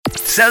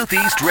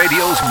Southeast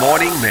Radio's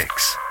morning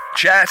mix.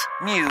 Chat,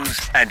 news,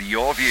 and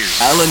your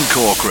views. Alan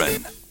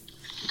Corcoran.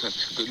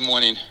 Good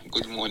morning.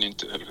 Good morning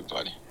to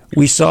everybody.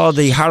 We saw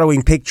the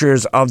harrowing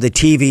pictures of the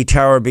TV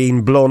tower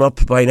being blown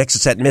up by an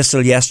Exocet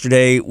missile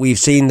yesterday. We've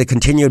seen the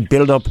continued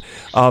build-up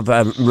of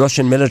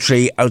Russian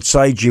military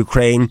outside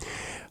Ukraine.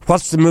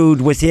 What's the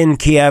mood within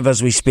Kiev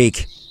as we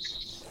speak?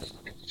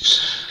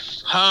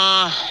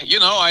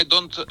 I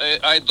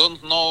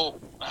don't know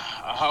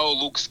how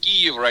looks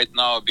Kiev right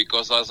now,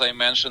 because as I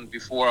mentioned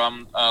before,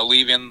 I'm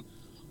living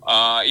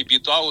a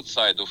bit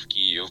outside of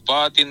Kiev.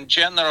 But in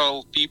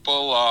general,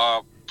 people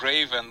are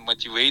brave and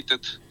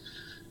motivated,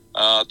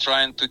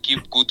 trying to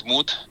keep good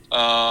mood.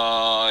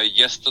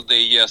 Yesterday,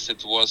 yes,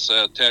 it was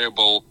a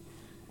terrible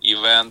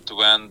event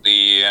when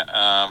the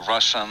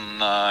Russian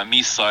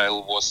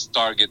missile was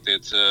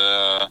targeted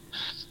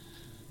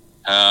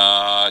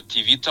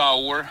TV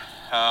tower.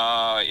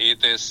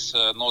 It is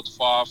not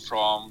far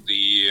from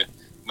the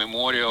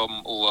memorial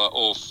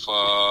of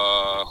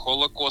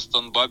Holocaust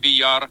on Babi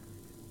Yar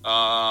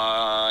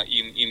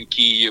in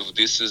Kiev.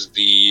 This is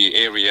the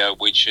area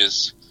which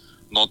is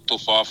not too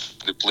far from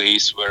the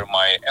place where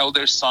my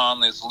elder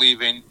son is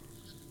living.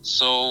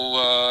 So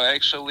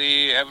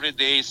actually every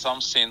day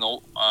something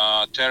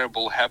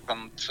terrible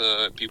happened.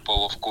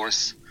 People, of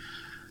course,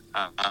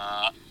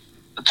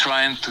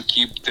 trying to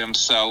keep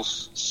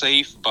themselves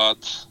safe,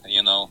 but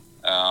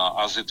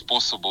as it's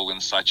possible in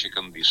such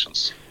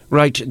conditions.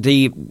 Right,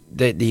 the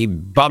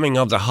bombing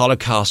of the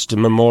Holocaust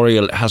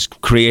memorial has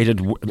created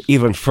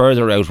even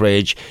further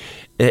outrage.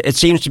 It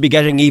seems to be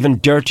getting even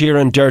dirtier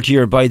and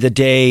dirtier by the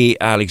day,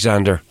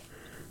 Alexander.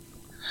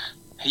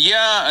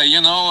 Yeah,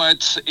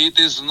 it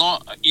is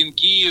not in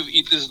Kiev.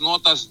 It is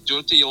not as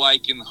dirty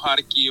like in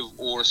Kharkiv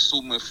or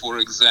Sumy, for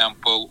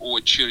example, or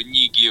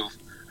Chernigiv,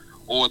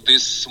 or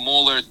these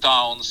smaller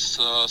towns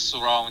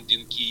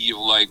surrounding Kiev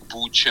like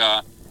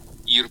Bucha,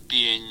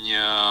 Irpin,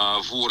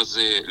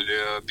 Vorze,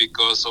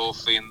 because of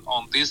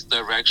on this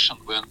direction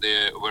where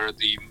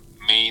the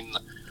main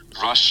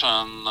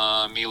Russian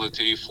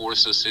military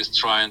forces is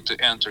trying to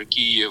enter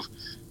Kiev,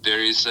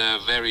 there is a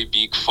very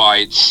big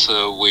fights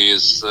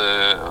with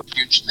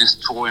huge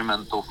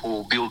destroyment of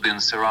all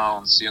buildings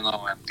around,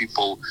 and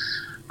people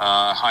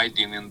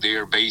hiding in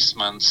their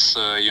basements.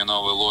 A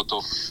lot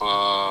of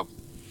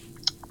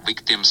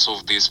victims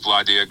of this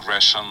bloody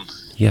aggression.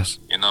 Yes.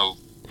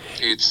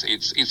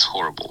 It's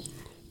horrible.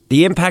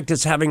 The impact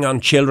it's having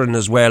on children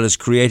as well is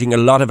creating a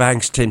lot of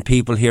angst in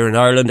people here in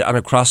Ireland and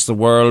across the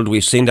world.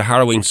 We've seen the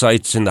harrowing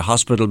sights in the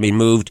hospital being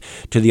moved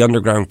to the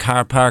underground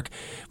car park.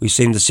 We've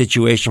seen the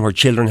situation where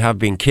children have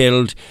been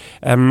killed.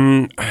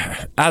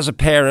 As a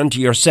parent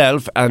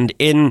yourself and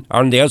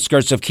on the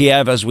outskirts of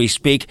Kiev as we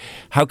speak,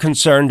 how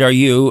concerned are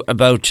you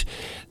about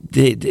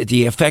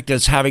the effect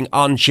it's having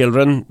on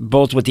children,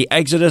 both with the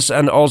exodus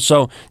and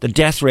also the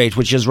death rate,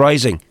 which is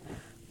rising?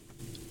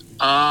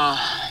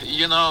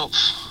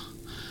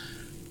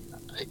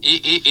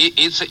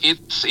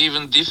 It's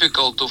even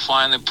difficult to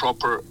find a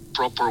proper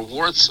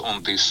words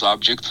on this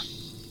subject.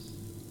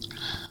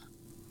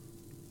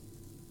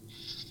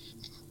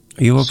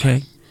 Are you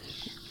okay?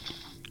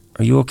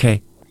 Are you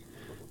okay?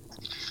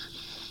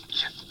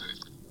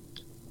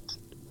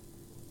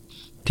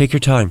 Take your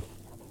time.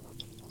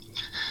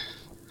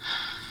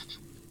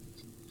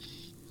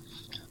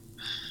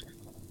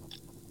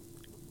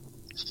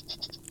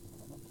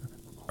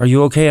 Are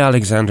you okay,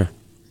 Alexander?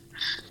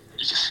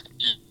 Yes.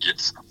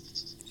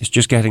 It's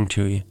just getting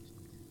to you.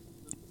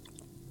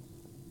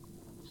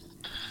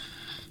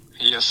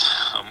 Yes,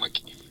 I'm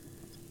okay.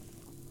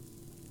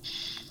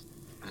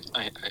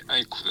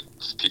 I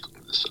couldn't speak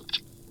on the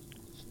subject.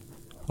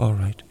 All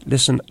right.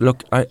 Listen,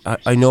 look,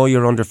 I know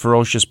you're under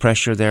ferocious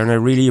pressure there, and I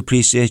really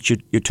appreciate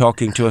you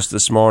talking to us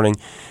this morning.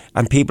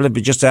 And people have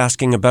been just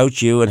asking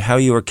about you and how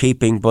you are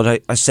keeping,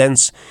 but I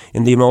sense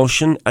in the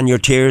emotion and your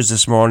tears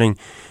this morning,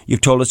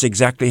 you've told us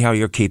exactly how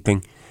you're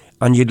keeping.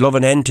 And you'd love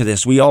an end to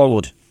this. We all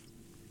would.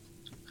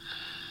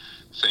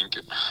 Thank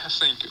you.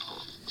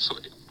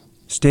 Sorry.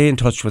 Stay in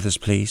touch with us,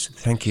 please.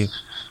 Thank you.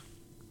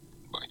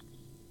 Bye.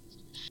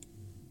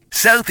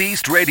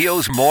 Southeast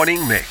Radio's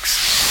morning mix.